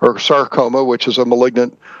chondrocarcinoma or sarcoma, which is a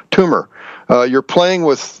malignant tumor? You're playing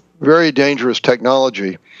with very dangerous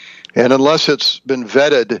technology, and unless it's been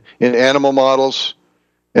vetted in animal models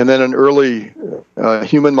and then in early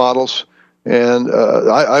human models, and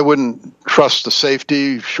I wouldn't trust the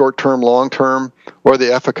safety, short-term, long-term, or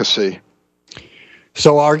the efficacy.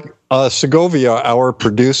 So Segovia, our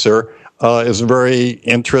producer, is very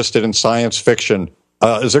interested in science fiction.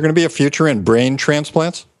 Is there going to be a future in brain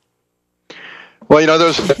transplants? Well,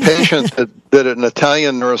 there's a patient that an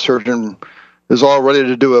Italian neurosurgeon is all ready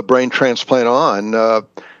to do a brain transplant on.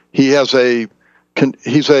 He's a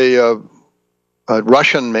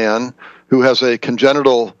Russian man who has a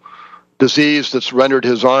congenital disease that's rendered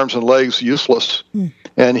his arms and legs useless,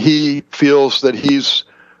 and he feels that he's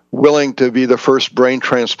willing to be the first brain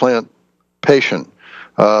transplant patient.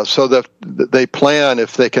 So that they plan,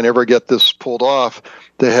 if they can ever get this pulled off,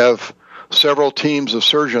 to have several teams of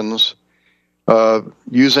surgeons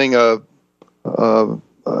using a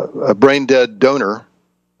brain-dead donor,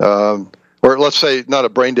 or let's say not a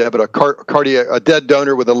brain-dead, but a dead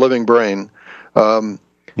donor with a living brain.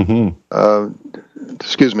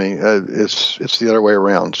 Excuse me, it's the other way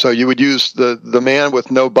around. So you would use the man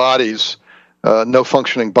with no bodies, no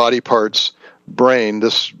functioning body parts, brain,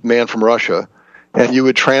 this man from Russia, and you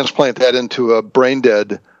would transplant that into a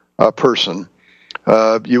brain-dead person.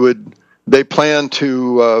 They plan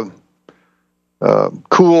to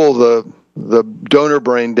cool the donor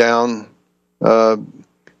brain down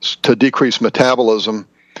to decrease metabolism,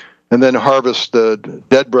 and then harvest the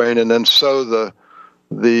dead brain, and then sew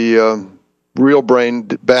the real brain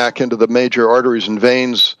back into the major arteries and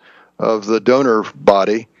veins of the donor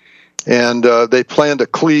body. And they plan to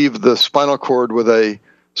cleave the spinal cord with a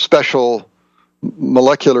special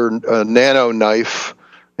molecular nano knife,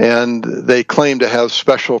 and they claim to have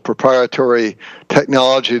special proprietary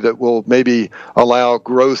technology that will maybe allow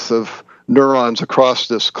growth of neurons across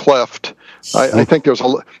this cleft. I think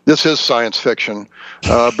this is science fiction,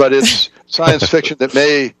 but it's science fiction that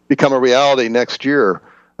may become a reality next year.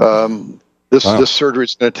 This surgery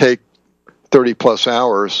is going to take 30 plus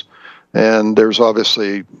hours, and there's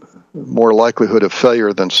obviously more likelihood of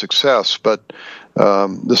failure than success, but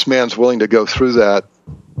this man's willing to go through that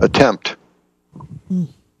attempt.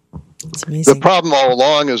 That's amazing. The problem all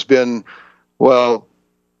along has been, well,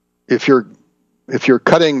 if you're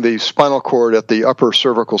cutting the spinal cord at the upper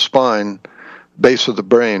cervical spine, base of the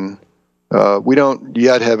brain, we don't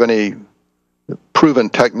yet have any proven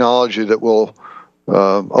technology that will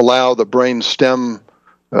allow the brain stem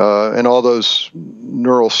and all those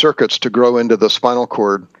neural circuits to grow into the spinal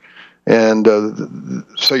cord. And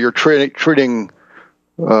so you're treating,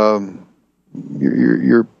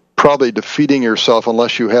 you're probably defeating yourself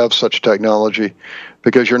unless you have such technology,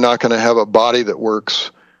 because you're not going to have a body that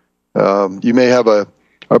works. You may have a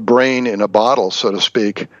brain in a bottle, so to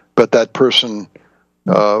speak, but that person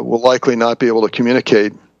will likely not be able to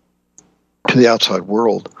communicate to the outside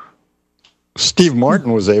world. Steve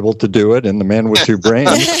Martin was able to do it in The Man with Two Brains.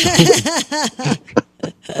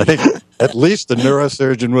 I think at least a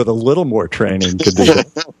neurosurgeon with a little more training could do it.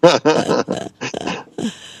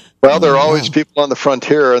 Well, there are always people on the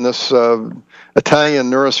frontier, and this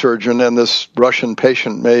Italian neurosurgeon and this Russian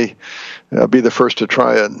patient may be the first to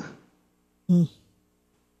try it.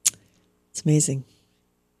 It's amazing.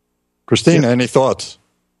 Christina, any thoughts?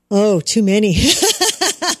 Oh, too many.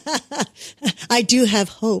 I do have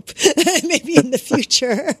hope, maybe in the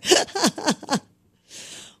future.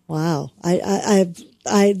 Wow,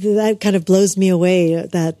 that kind of blows me away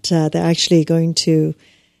that they're actually going to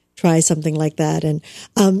try something like that. And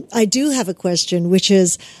I do have a question, which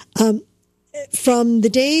is, from the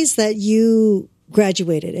days that you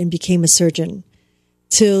graduated and became a surgeon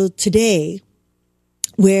till today,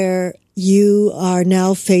 where you are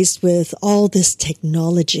now faced with all this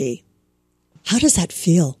technology, how does that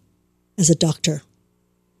feel as a doctor?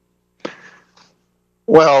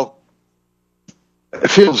 Well,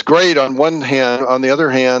 it feels great on one hand. On the other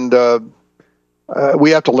hand,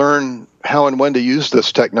 we have to learn how and when to use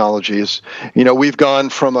this technology. We've gone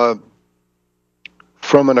from a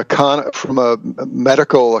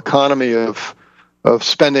medical economy of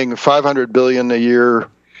spending $500 billion a year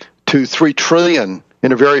to $3 trillion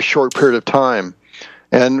in a very short period of time,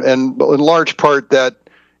 and in large part that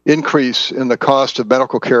increase in the cost of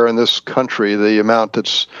medical care in this country, the amount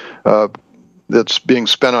that's being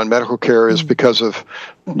spent on medical care, is because of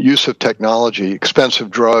use of technology, expensive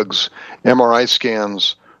drugs, MRI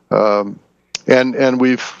scans, and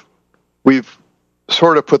we've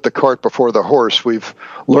sort of put the cart before the horse. We've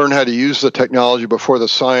learned how to use the technology before the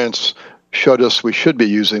science showed us we should be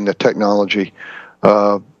using the technology.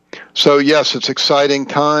 So yes, it's exciting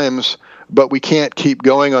times, but we can't keep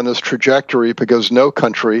going on this trajectory, because no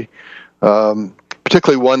country,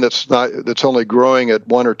 particularly one that's only growing at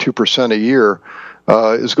 1 or 2% a year,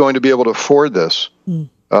 is going to be able to afford this.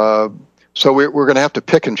 So we're going to have to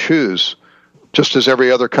pick and choose, just as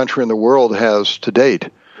every other country in the world has to date.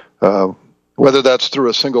 Whether that's through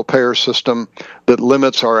a single-payer system that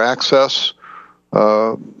limits our access,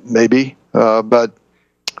 maybe, but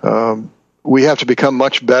we have to become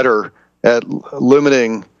much better at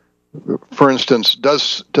limiting. For instance,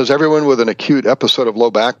 does everyone with an acute episode of low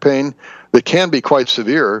back pain that can be quite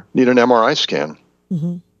severe need an MRI scan?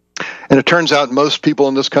 Mm-hmm. And it turns out most people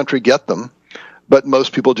in this country get them, but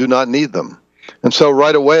most people do not need them. And so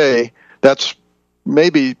right away, that's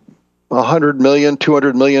maybe 100 million,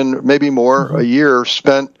 200 million, maybe more a year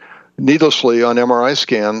spent needlessly on MRI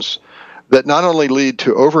scans that not only lead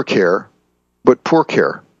to overcare, but poor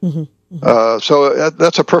care. Mm-hmm. So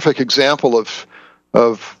that's a perfect example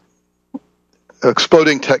of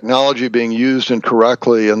exploding technology being used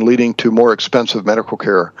incorrectly and leading to more expensive medical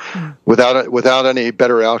care without any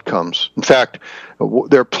better outcomes. In fact,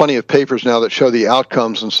 there are plenty of papers now that show the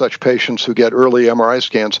outcomes in such patients who get early MRI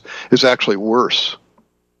scans is actually worse.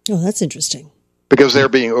 Oh, that's interesting. Because they're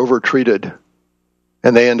being overtreated,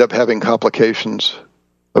 and they end up having complications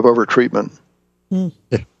of overtreatment. Yeah.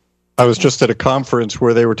 I was just at a conference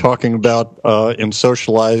where they were talking about in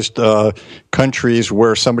socialized countries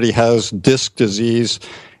where somebody has disc disease,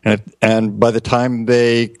 and by the time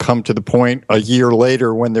they come to the point a year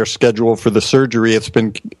later when they're scheduled for the surgery,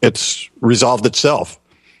 it's resolved itself.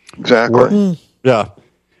 Exactly. Yeah.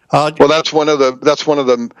 Well, that's one of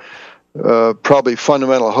the probably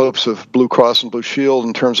fundamental hopes of Blue Cross and Blue Shield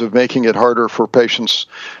in terms of making it harder for patients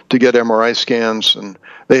to get MRI scans, and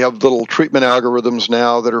they have little treatment algorithms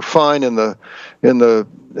now that are fine in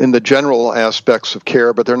the general aspects of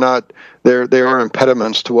care, but they are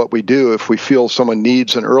impediments to what we do. If we feel someone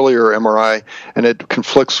needs an earlier MRI and it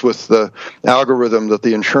conflicts with the algorithm that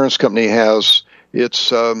the insurance company has,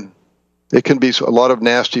 it can be a lot of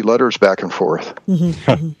nasty letters back and forth.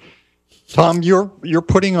 Tom, you're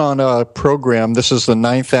putting on a program. This is the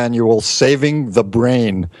 9th annual Saving the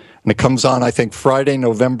Brain, and it comes on, I think, Friday,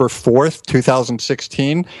 November 4th,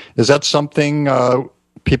 2016. Is that something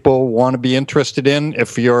people want to be interested in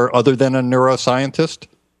if you're other than a neuroscientist?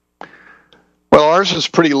 Well, ours is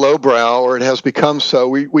pretty lowbrow, or it has become so.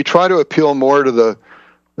 We try to appeal more to the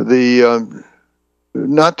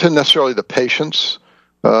not to necessarily the patients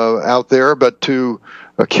out there, but to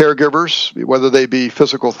caregivers, whether they be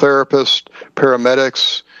physical therapists,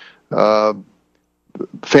 paramedics,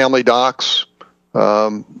 family docs.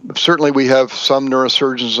 Certainly we have some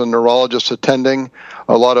neurosurgeons and neurologists attending,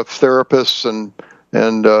 a lot of therapists and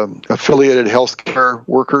affiliated healthcare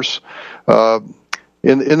workers.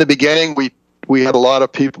 In the beginning, we had a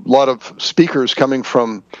lot of speakers coming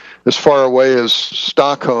from as far away as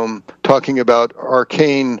Stockholm talking about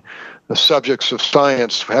arcane subjects of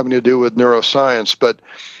science having to do with neuroscience, but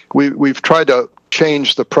we've tried to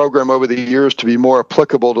change the program over the years to be more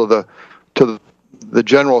applicable to the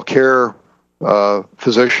general care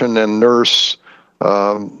physician and nurse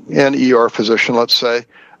and ER physician, let's say,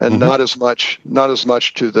 and not as much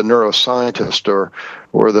to the neuroscientist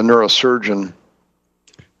or the neurosurgeon.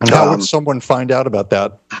 And how would someone find out about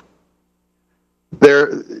that?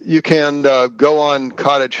 There, you can go on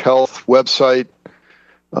Cottage Health website.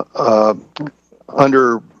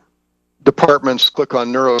 Under departments, click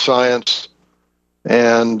on neuroscience,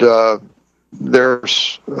 and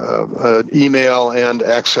there's an email and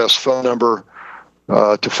access phone number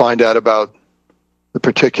to find out about the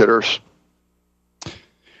particulars.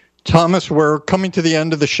 Thomas, we're coming to the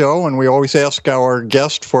end of the show, and we always ask our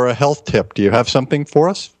guest for a health tip. Do you have something for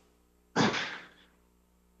us?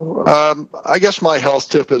 I guess my health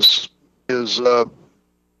tip is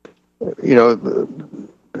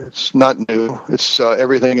it's not new. It's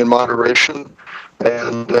everything in moderation,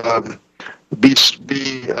 and be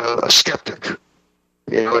a skeptic.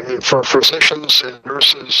 For physicians and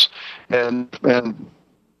nurses and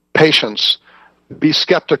patients, be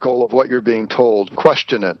skeptical of what you're being told.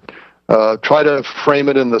 Question it. Try to frame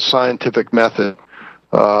it in the scientific method.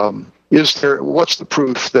 What's the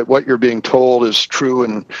proof that what you're being told is true,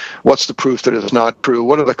 and what's the proof that it's not true?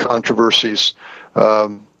 What are the controversies?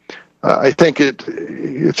 I think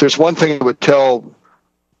if there's one thing I would tell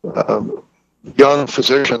young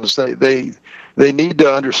physicians, they need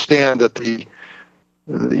to understand that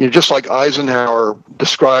just like Eisenhower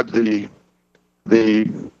described the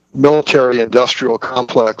military-industrial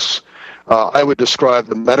complex, I would describe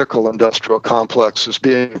the medical-industrial complex as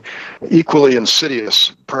being equally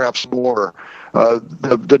insidious, perhaps more.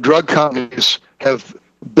 The drug companies have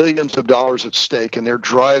billions of dollars at stake, and they're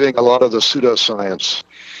driving a lot of the pseudoscience.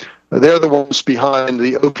 They're the ones behind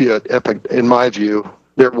the opiate epidemic, in my view.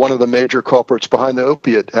 They're one of the major culprits behind the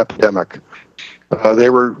opiate epidemic. They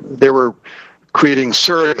were creating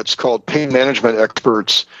surrogates called pain management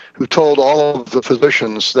experts who told all of the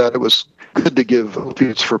physicians that it was good to give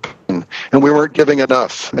opiates for pain, and we weren't giving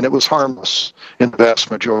enough, and it was harmless in the vast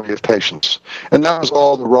majority of patients. And that was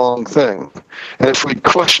all the wrong thing. And if we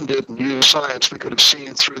questioned it and used science, we could have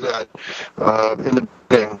seen through that in the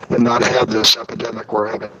beginning and not had this epidemic we're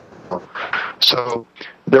having. So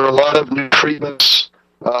there are a lot of new treatments.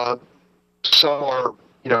 Some are,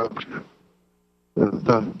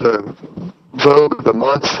 the vogue of the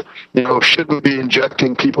month. Should we be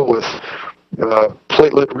injecting people with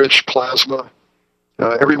platelet-rich plasma?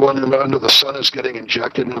 Everyone under the sun is getting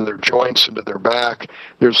injected into their joints, into their back.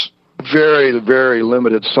 There's very, very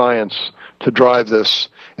limited science to drive this.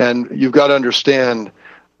 And you've got to understand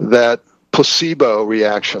that placebo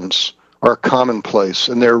reactions are commonplace,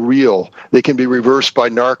 and they're real. They can be reversed by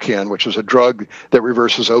Narcan, which is a drug that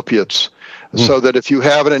reverses opiates. So that if you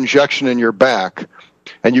have an injection in your back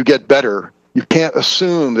and you get better, you can't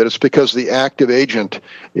assume that it's because the active agent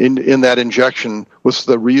in that injection was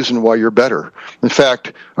the reason why you're better. In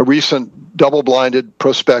fact, a recent double-blinded,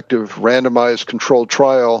 prospective, randomized controlled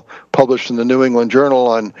trial published in the New England Journal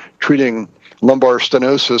on treating lumbar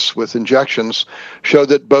stenosis with injections showed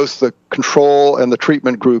that both the control and the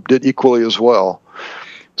treatment group did equally as well.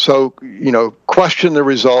 So, question the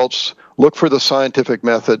results, look for the scientific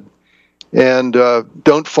method, and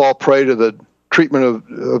don't fall prey to the treatment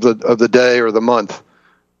of the day or the month,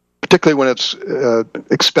 particularly when it's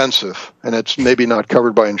expensive and it's maybe not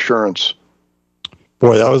covered by insurance.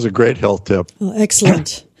 Boy, that was a great health tip. Oh,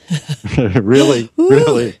 excellent. Really.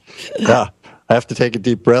 Yeah, I have to take a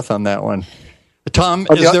deep breath on that one. Tom,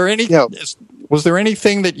 was there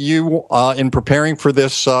anything that you, in preparing for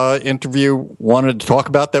this interview, wanted to talk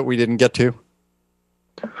about that we didn't get to?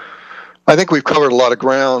 I think we've covered a lot of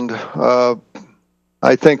ground.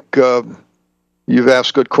 I think you've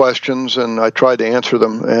asked good questions, and I tried to answer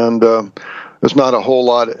them. And there's not a whole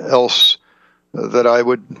lot else that I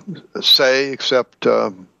would say, except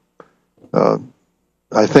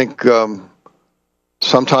I think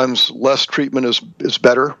sometimes less treatment is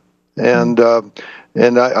better. And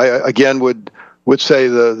I again would say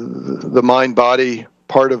the mind-body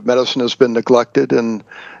part of medicine has been neglected, and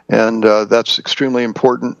that's extremely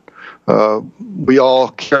important. We all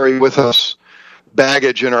carry with us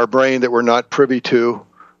baggage in our brain that we're not privy to.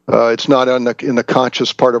 It's not in the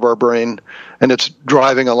conscious part of our brain, and it's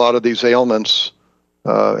driving a lot of these ailments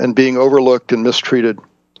and being overlooked and mistreated.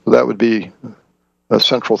 So that would be a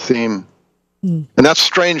central theme. And that's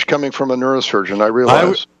strange coming from a neurosurgeon, I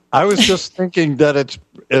realize. I was just thinking that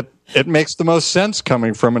it makes the most sense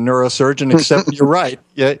coming from a neurosurgeon, except you're right.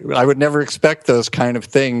 Yeah, I would never expect those kind of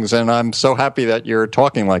things, and I'm so happy that you're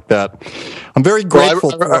talking like that. I'm very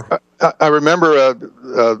grateful. I remember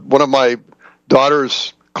one of my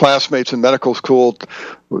daughter's classmates in medical school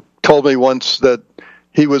told me once that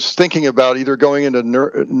he was thinking about either going into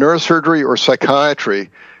neurosurgery or psychiatry,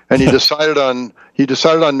 and he decided on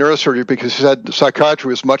neurosurgery because he said psychiatry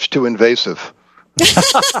was much too invasive.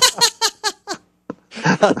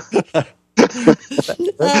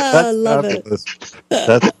 I love it.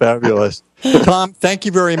 That's fabulous. Tom, thank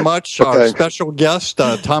you very much. Our special guest,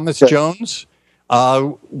 Thomas Jones.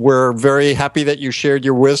 We're very happy that you shared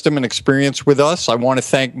your wisdom and experience with us. I want to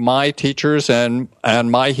thank my teachers and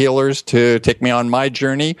my healers to take me on my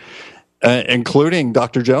journey, including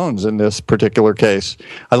Dr. Jones in this particular case.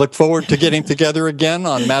 I look forward to getting together again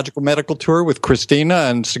on Magical Medical Tour with Christina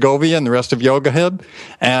and Segovia and the rest of YogaHub.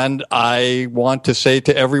 And I want to say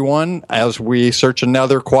to everyone, as we search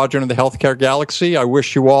another quadrant of the healthcare galaxy, I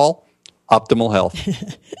wish you all optimal health.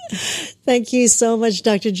 Thank you so much,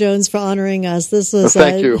 Dr. Jones, for honoring us. This was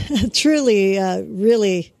truly,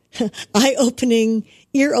 really eye-opening,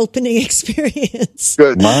 ear-opening experience.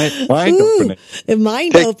 Good. Mind-opening.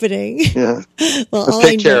 Mind-opening. Yeah. Well,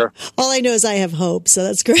 take care. All I know is I have hope, so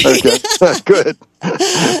that's great. Okay. Good.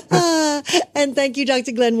 And thank you,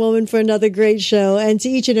 Dr. Glenn Woolman, for another great show, and to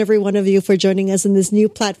each and every one of you for joining us in this new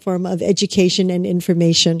platform of education and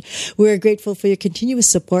information. We're grateful for your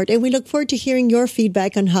continuous support, and we look forward to hearing your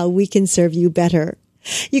feedback on how we can serve you better.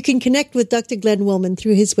 You can connect with Dr. Glenn Woolman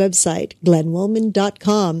through his website,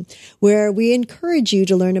 glennwoolman.com, where we encourage you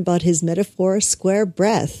to learn about his metaphor square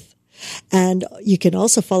breath. And you can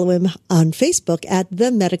also follow him on Facebook at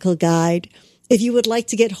The Medical Guide. If you would like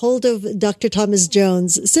to get hold of Dr. Thomas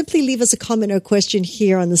Jones, simply leave us a comment or question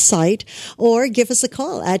here on the site, or give us a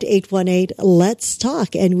call at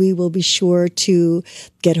 818-LETS-TALK, and we will be sure to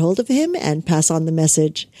get hold of him and pass on the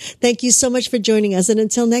message. Thank you so much for joining us, and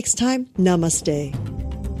until next time, namaste.